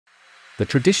The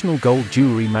traditional gold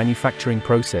jewelry manufacturing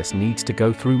process needs to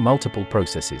go through multiple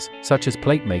processes, such as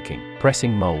plate making,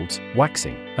 pressing molds,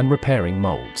 waxing, and repairing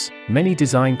molds. Many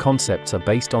design concepts are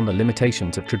based on the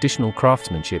limitations of traditional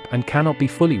craftsmanship and cannot be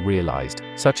fully realized,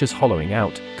 such as hollowing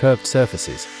out, curved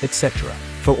surfaces, etc.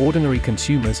 For ordinary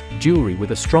consumers, jewelry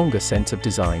with a stronger sense of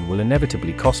design will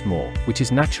inevitably cost more, which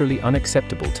is naturally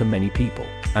unacceptable to many people.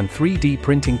 And 3D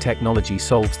printing technology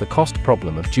solves the cost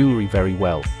problem of jewelry very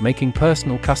well, making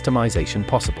personal customization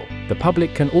possible. The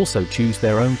public can also choose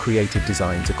their own creative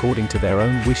designs according to their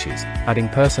own wishes, adding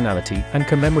personality and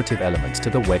commemorative elements to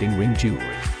the wedding ring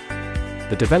jewelry.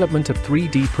 The development of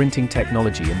 3D printing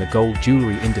technology in the gold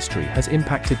jewelry industry has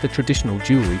impacted the traditional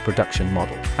jewelry production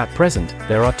model. At present,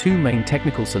 there are two main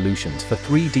technical solutions for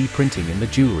 3D printing in the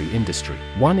jewelry industry.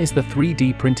 One is the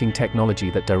 3D printing technology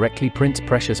that directly prints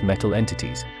precious metal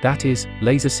entities, that is,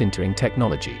 laser sintering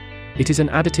technology. It is an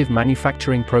additive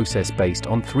manufacturing process based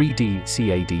on 3D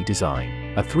CAD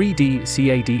design. A 3D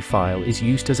CAD file is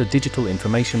used as a digital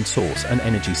information source and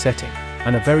energy setting,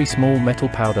 and a very small metal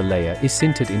powder layer is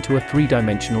sintered into a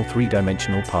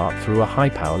three-dimensional part through a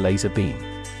high-power laser beam.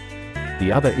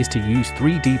 The other is to use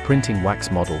 3D printing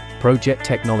wax model, project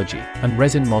technology, and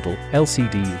resin model,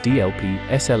 LCD, DLP,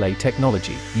 SLA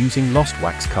technology, using lost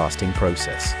wax casting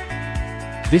process.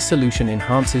 This solution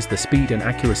enhances the speed and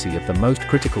accuracy of the most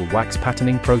critical wax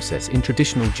patterning process in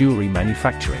traditional jewelry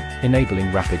manufacturing,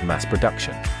 enabling rapid mass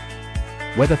production.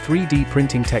 Whether 3D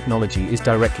printing technology is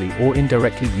directly or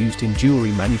indirectly used in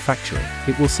jewelry manufacturing,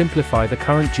 it will simplify the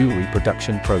current jewelry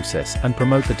production process and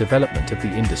promote the development of the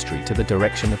industry to the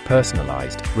direction of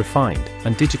personalized, refined,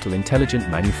 and digital intelligent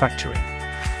manufacturing.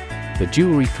 The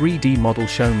jewelry 3D model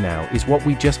shown now is what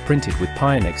we just printed with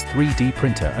PioNext 3D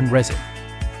printer and resin.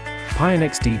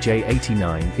 PioNext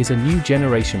DJ-89 is a new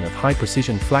generation of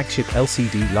high-precision flagship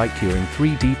LCD light-curing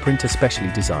 3D printer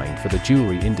specially designed for the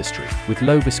jewelry industry. With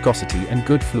low viscosity and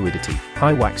good fluidity,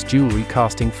 high-wax jewelry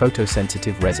casting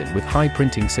photosensitive resin with high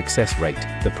printing success rate,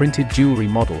 the printed jewelry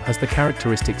model has the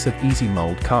characteristics of easy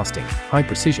mold casting, high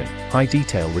precision, high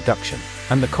detail reduction,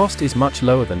 and the cost is much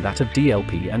lower than that of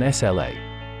DLP and SLA.